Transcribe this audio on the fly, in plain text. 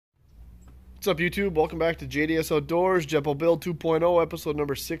What's up, YouTube? Welcome back to JDS Outdoors, Jepo Build 2.0, episode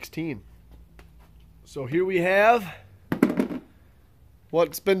number 16. So here we have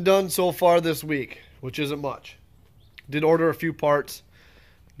what's been done so far this week, which isn't much. Did order a few parts.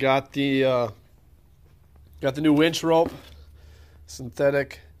 Got the new winch rope,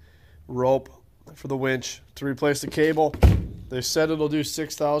 synthetic rope for the winch to replace the cable. They said it'll do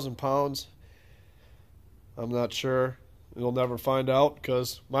 6,000 pounds. I'm not sure. You'll never find out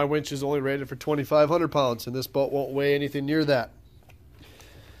because my winch is only rated for 2,500 pounds, and this boat won't weigh anything near that.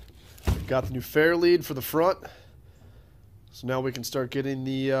 Got the new fair lead for the front, so now we can start getting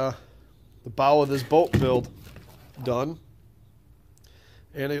the bow of this boat build done.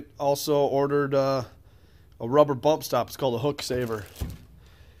 And it also ordered a rubber bump stop. It's called a hook saver,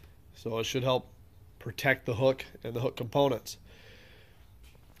 so it should help protect the hook and the hook components.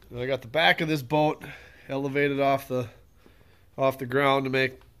 And I got the back of this boat elevated off the ground to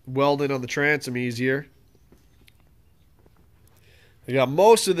make welding on the transom easier. I got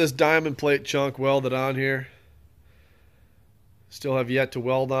most of this diamond plate chunk welded on here. Still have yet to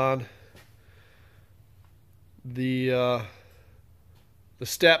weld on the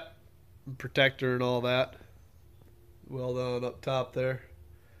step protector and all that. Weld on up top there.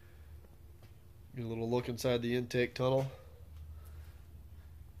 Get a little look inside the intake tunnel.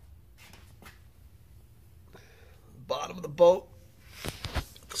 Bottom of the boat,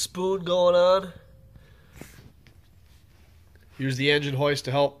 the spoon going on. Use the engine hoist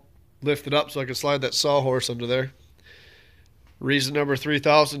to help lift it up so I can slide that sawhorse under there. Reason number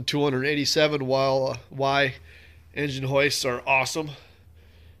 3,287 why engine hoists are awesome.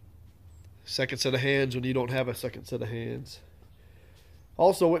 Second set of hands when you don't have a second set of hands.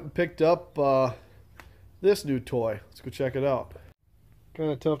 Also went and picked up this new toy. Let's go check it out.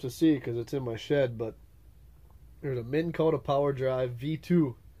 Kind of tough to see because it's in my shed, but there's a Minn Kota Power Drive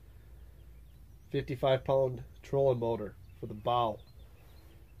V2 55-pound trolling motor for the bow.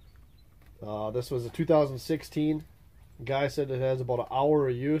 This was a 2016. The guy said it has about an hour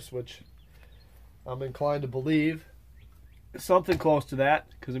of use, which I'm inclined to believe. Something close to that,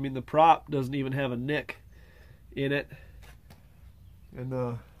 because I mean the prop doesn't even have a nick in it. And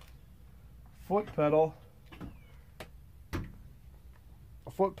the foot pedal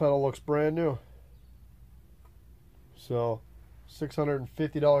looks brand new. So,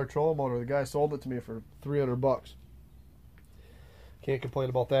 $650 trolling motor. The guy sold it to me for $300. Can't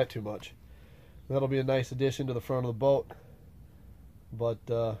complain about that too much. That'll be a nice addition to the front of the boat. But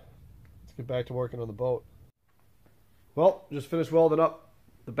let's get back to working on the boat. Well, just finished welding up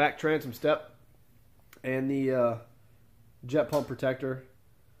the back transom step and the jet pump protector.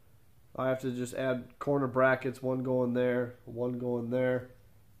 I have to just add corner brackets, one going there, one going there,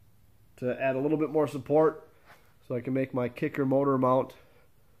 to add a little bit more support so I can make my kicker motor mount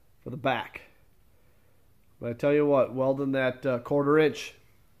for the back. But I tell you what, welding that 1/4-inch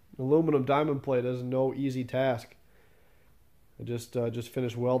aluminum diamond plate is no easy task. I just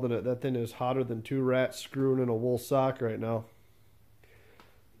finished welding it. That thing is hotter than 2 rats screwing in a wool sock right now.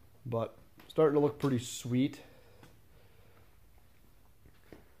 But starting to look pretty sweet.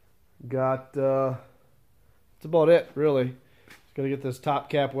 Got that's about it, really. Just gonna get this top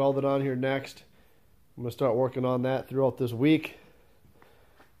cap welded on here next. I'm gonna start working on that throughout this week.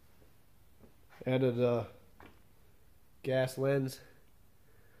 Added a gas lens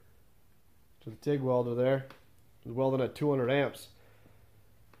to the TIG welder there. I was welding at 200 amps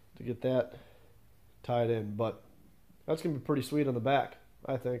to get that tied in, but that's gonna be pretty sweet on the back,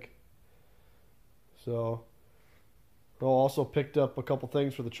 I think. So I also picked up a couple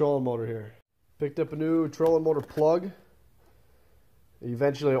things for the trolling motor here. Picked up a new trolling motor plug.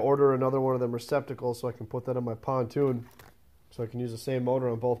 Eventually I order another one of them receptacles so I can put that on my pontoon so I can use the same motor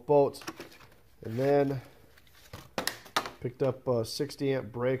on both boats. And then picked up a 60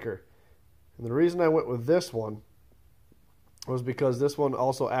 amp breaker. And the reason I went with this one was because this one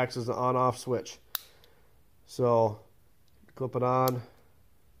also acts as an on-off switch. So clip it on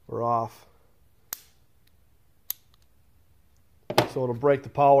or off. So it'll break the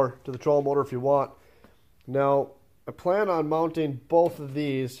power to the trolling motor if you want. Now, I plan on mounting both of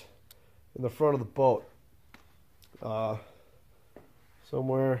these in the front of the boat.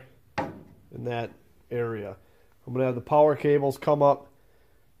 Somewhere in that area. I'm going to have the power cables come up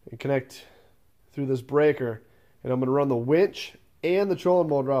and connect through this breaker. And I'm going to run the winch and the trolling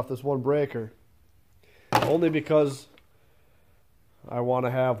motor off this one breaker. Only because I want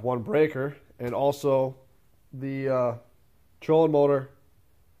to have one breaker, and also the trolling motor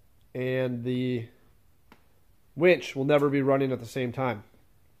and the winch will never be running at the same time.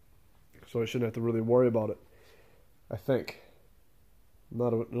 So I shouldn't have to really worry about it, I think. I'm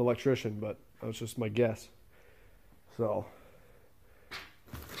not an electrician, but that was just my guess. So,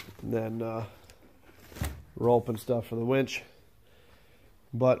 and then rope and stuff for the winch.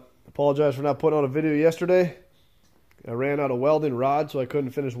 But apologize for not putting out a video yesterday. I ran out of welding rod, so I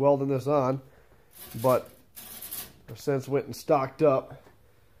couldn't finish welding this on. But I've since went and stocked up.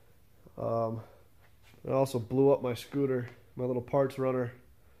 I also blew up my scooter, my little parts runner.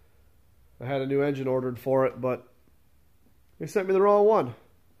 I had a new engine ordered for it, but they sent me the wrong one.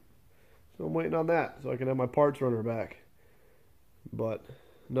 So I'm waiting on that so I can have my parts runner back. But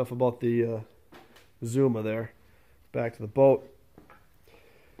enough about the Zuma there. Back to the boat.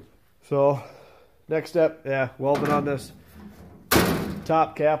 So next step, welding on this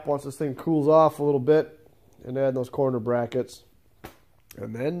top cap once this thing cools off a little bit, and add those corner brackets.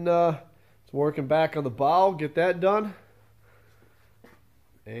 And then it's working back on the bow, get that done.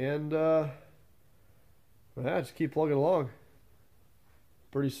 And just keep plugging along.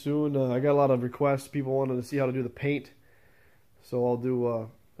 Pretty soon, I got a lot of requests. People wanted to see how to do the paint. So I'll do a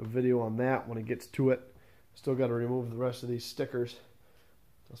video on that when it gets to it. Still got to remove the rest of these stickers.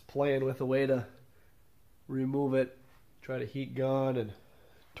 I was playing with a way to remove it. Try to heat gun and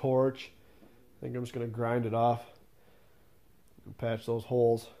torch. I think I'm just going to grind it off and patch those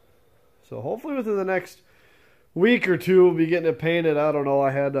holes. So hopefully within the next week or two we'll be getting it painted. I don't know.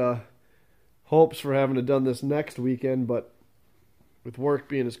 I had hopes for having it done this next weekend, but with work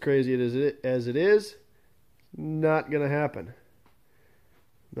being as crazy as it is, not going to happen.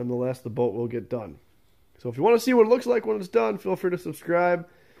 Nonetheless, the boat will get done. So if you want to see what it looks like when it's done, feel free to subscribe.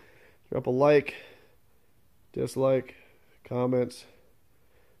 Drop a like, dislike, comments,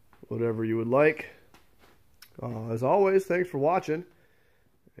 whatever you would like. As always, thanks for watching,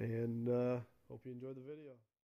 and hope you enjoyed the video.